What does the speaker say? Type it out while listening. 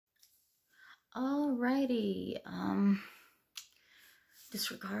Alrighty.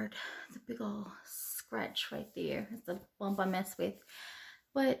 Disregard the big old scratch right there. It's a bump I mess with.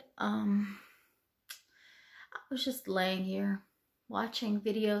 But I was just laying here watching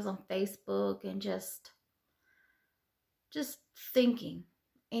videos on Facebook and just thinking.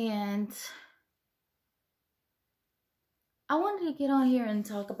 And I wanted to get on here and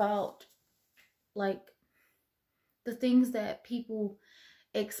talk about like the things that people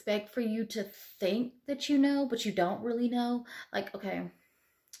expect for you to think that you know, but you don't really know. Like, okay,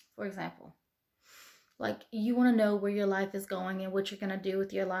 for example, like you want to know where your life is going and what you're going to do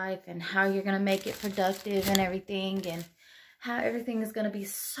with your life and how you're going to make it productive and everything, and how everything is going to be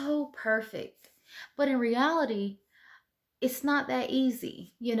so perfect. But in reality, it's not that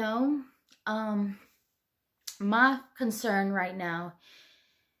easy, you know? My concern right now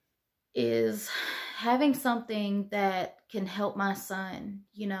is having something that can help my son,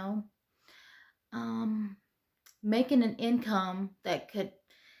 you know? Making an income that could,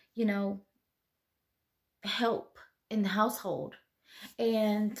 you know, help in the household.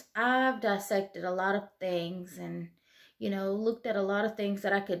 And I've dissected a lot of things and, you know, looked at a lot of things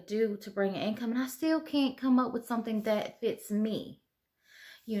that I could do to bring an income, and I still can't come up with something that fits me,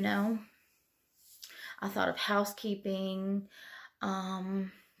 you know? I thought of housekeeping,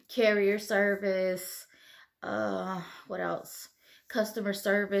 carrier service, what else? Customer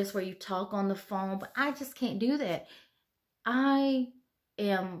service where you talk on the phone, but I just can't do that. I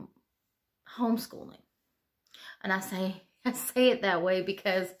am homeschooling. And I say it that way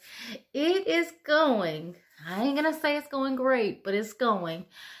because it is going. I ain't gonna say it's going great, but it's going.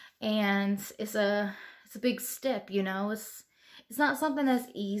 And it's a big step, you know. It's not something that's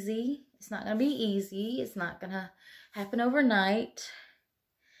easy. It's not gonna be easy. It's not gonna happen overnight.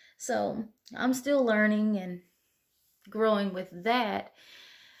 So I'm still learning and growing with that,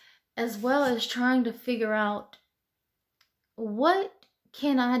 as well as trying to figure out what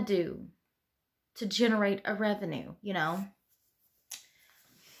can I do to generate a revenue, you know.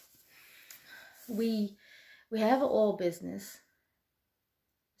 We have an oil business,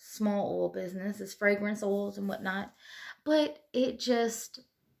 small oil business. It's fragrance oils and whatnot, but I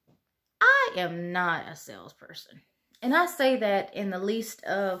am not a salesperson. And I say that in the least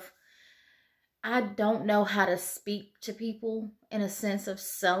of, I don't know how to speak to people in a sense of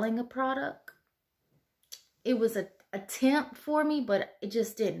selling a product. It was an attempt for me, but it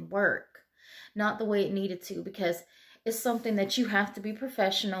just didn't work. Not the way it needed to, because it's something that you have to be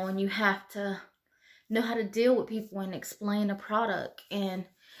professional and you have to know how to deal with people and explain a product. And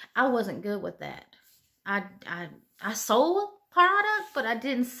I wasn't good with that. I sold a product, but I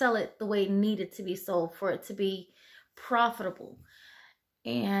didn't sell it the way it needed to be sold for it to be profitable.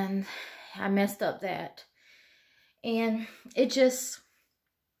 And I messed up that. And it just,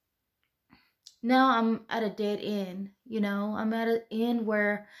 now I'm at a dead end, you know. I'm at an end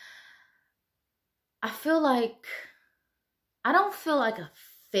where I feel like, I don't feel like a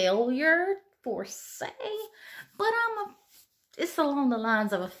failure per se, but it's along the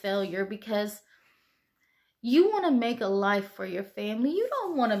lines of a failure, because you want to make a life for your family. You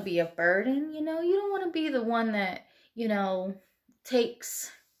don't want to be a burden, you know. You don't want to be the one that, you know, takes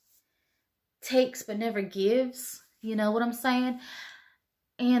but never gives. You know what I'm saying?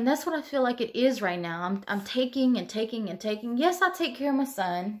 And that's what I feel like it is right now. I'm taking and taking and taking. Yes, I take care of my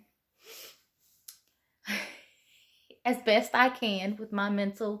son as best I can with my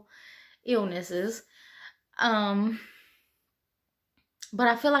mental illnesses. But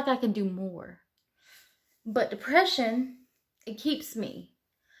I feel like I can do more. But depression, it keeps me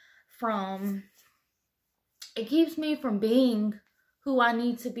from being who I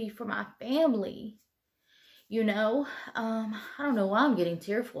need to be for my family. You know, I don't know why I'm getting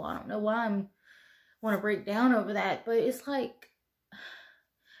tearful. I don't know why I want to break down over that. But it's like,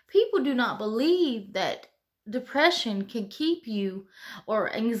 people do not believe that depression can keep you,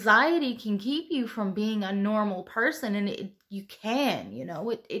 or anxiety can keep you from being a normal person. And you can, you know,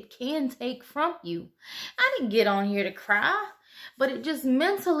 it can take from you. I didn't get on here to cry, but it just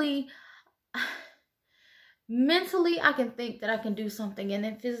mentally I can think that I can do something, and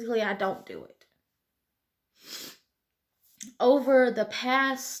then physically I don't do it. Over the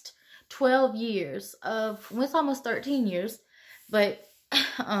past 12 years of, well, it's almost 13 years, but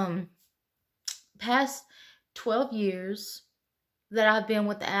past 12 years that I've been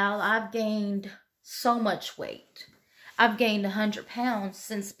with Al, I've gained so much weight. I've gained 100 pounds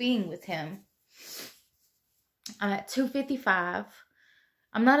since being with him. I'm at 255.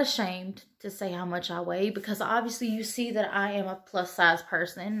 I'm not ashamed to say how much I weigh, because obviously you see that I am a plus size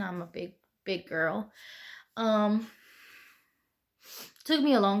person. I'm a big girl. To took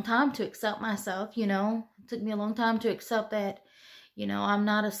me a long time to accept myself, you know. It took me a long time to accept that, you know, I'm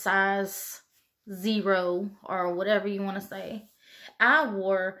not a size 0 or whatever you want to say. I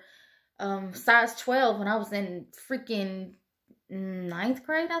wore size 12 when I was in freaking 9th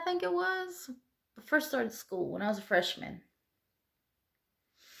grade, I think it was. I first started school when I was a freshman.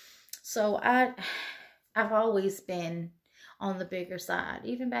 So I've always been on the bigger side.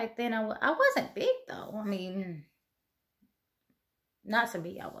 Even back then, I wasn't big though. I mean, not to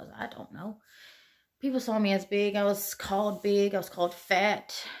me, I wasn't. I don't know. People saw me as big. I was called big. I was called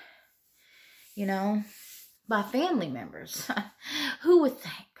fat. You know, by family members. Who would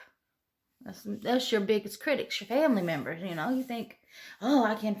think? That's your biggest critics, your family members. You know, you think, oh,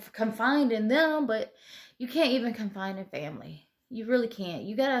 I can confide in them, but you can't even confide in family. You really can't.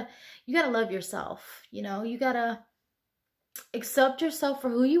 You gotta love yourself. You know, you gotta accept yourself for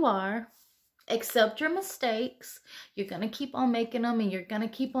who you are. Accept your mistakes. You're gonna keep on making them, and you're gonna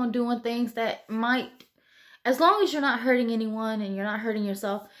keep on doing things that might, as long as you're not hurting anyone and you're not hurting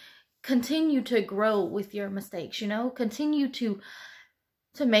yourself, continue to grow with your mistakes. You know, continue to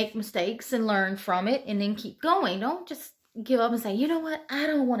make mistakes and learn from it, and then keep going. Don't just give up and say, you know what, I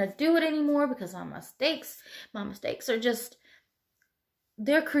don't want to do it anymore because my mistakes are just,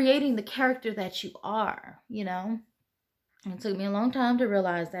 they're creating the character that you are, you know. And it took me a long time to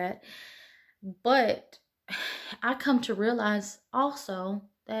realize that. But I come to realize also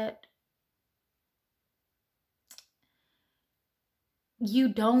that you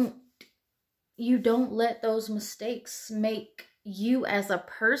don't let those mistakes make you as a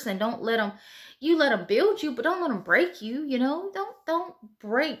person. Don't let them, you let them build you, but don't let them break you, you know. Don't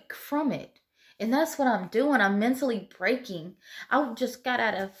break from it. And that's what I'm doing. I'm mentally breaking. I just got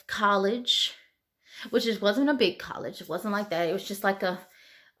out of college, which wasn't a big college. It wasn't like that. It was just like a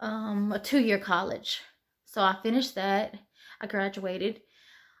 2-year college. So I finished that. I graduated.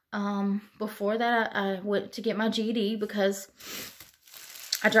 Before that, I went to get my GED because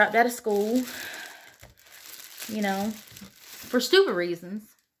I dropped out of school, you know, for stupid reasons.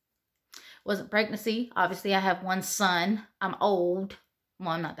 Wasn't pregnancy. Obviously, I have one son. I'm old. Well,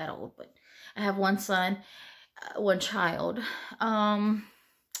 I'm not that old, but I have one son, one child.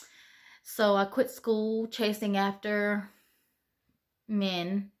 So I quit school, chasing after a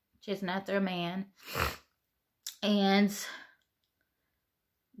man. And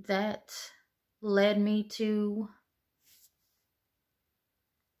that led me to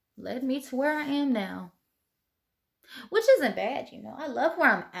where I am now. Which isn't bad, you know. I love where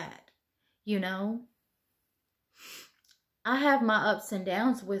I'm at, you know. I have my ups and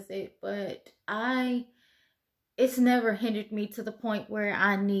downs with it, but it's never hindered me to the point where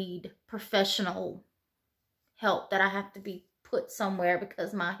I need professional help, that I have to be put somewhere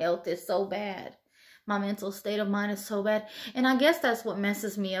because my health is so bad. My mental state of mind is so bad. And I guess that's what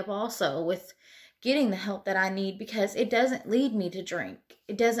messes me up also with getting the help that I need, because it doesn't lead me to drink.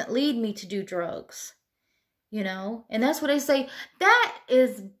 It doesn't lead me to do drugs, you know. And that's what they say. That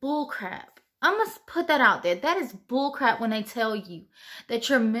is bullcrap. I must put that out there. That is bullcrap when they tell you that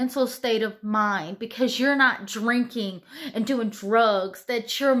your mental state of mind, because you're not drinking and doing drugs,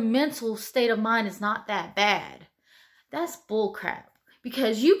 that your mental state of mind is not that bad. That's bullcrap.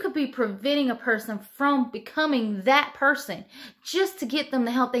 Because you could be preventing a person from becoming that person just to get them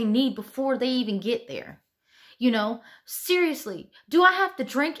the help they need before they even get there. You know, seriously, do I have to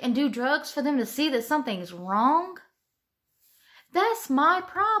drink and do drugs for them to see that something's wrong? That's my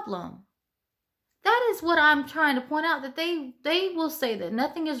problem. That is what I'm trying to point out, that they will say that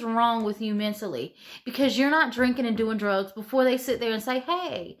nothing is wrong with you mentally because you're not drinking and doing drugs before they sit there and say,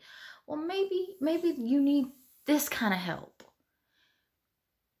 hey, well, maybe you need this kind of help.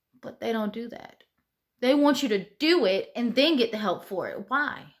 But they don't do that. They want you to do it and then get the help for it.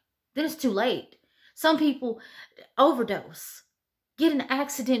 Why? Then it's too late. Some people overdose, get in an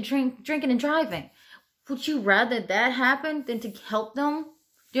accident drinking and driving. Would you rather that happen than to help them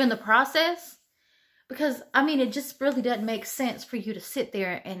during the process? Because, I mean, it just really doesn't make sense for you to sit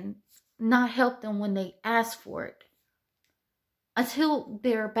there and not help them when they ask for it until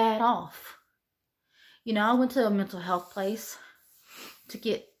they're bad off. You know, I went to a mental health place to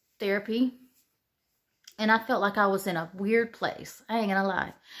get therapy, and I felt like I was in a weird place. I ain't gonna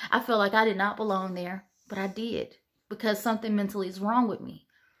lie. I felt like I did not belong there, but I did, because something mentally is wrong with me.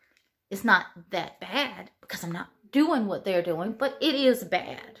 It's not that bad because I'm not doing what they're doing, but it is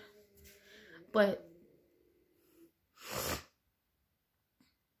bad. But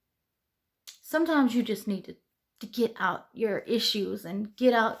sometimes you just need to get out your issues and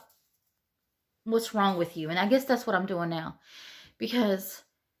get out what's wrong with you. And I guess that's what I'm doing now, because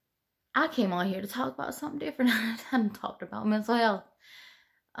I came on here to talk about something different. I hadn't talked about mental health.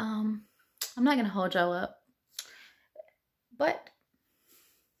 I'm not going to hold y'all up. But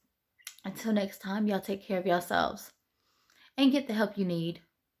until next time, y'all take care of yourselves and get the help you need.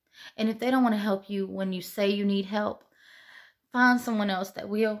 And if they don't want to help you when you say you need help, find someone else that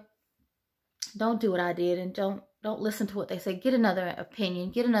will. Don't do what I did, and don't listen to what they say. Get another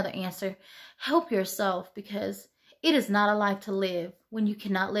opinion, get another answer. Help yourself, because it is not a life to live when you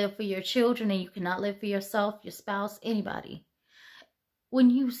cannot live for your children and you cannot live for yourself, your spouse, anybody. When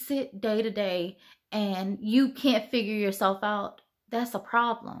you sit day to day and you can't figure yourself out, that's a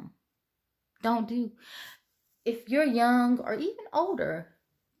problem. If you're young or even older,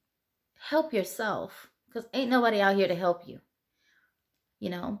 help yourself, because ain't nobody out here to help you. You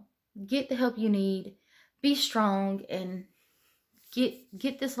know, get the help you need, be strong, and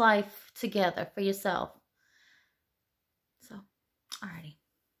get this life together for yourself. So, alrighty.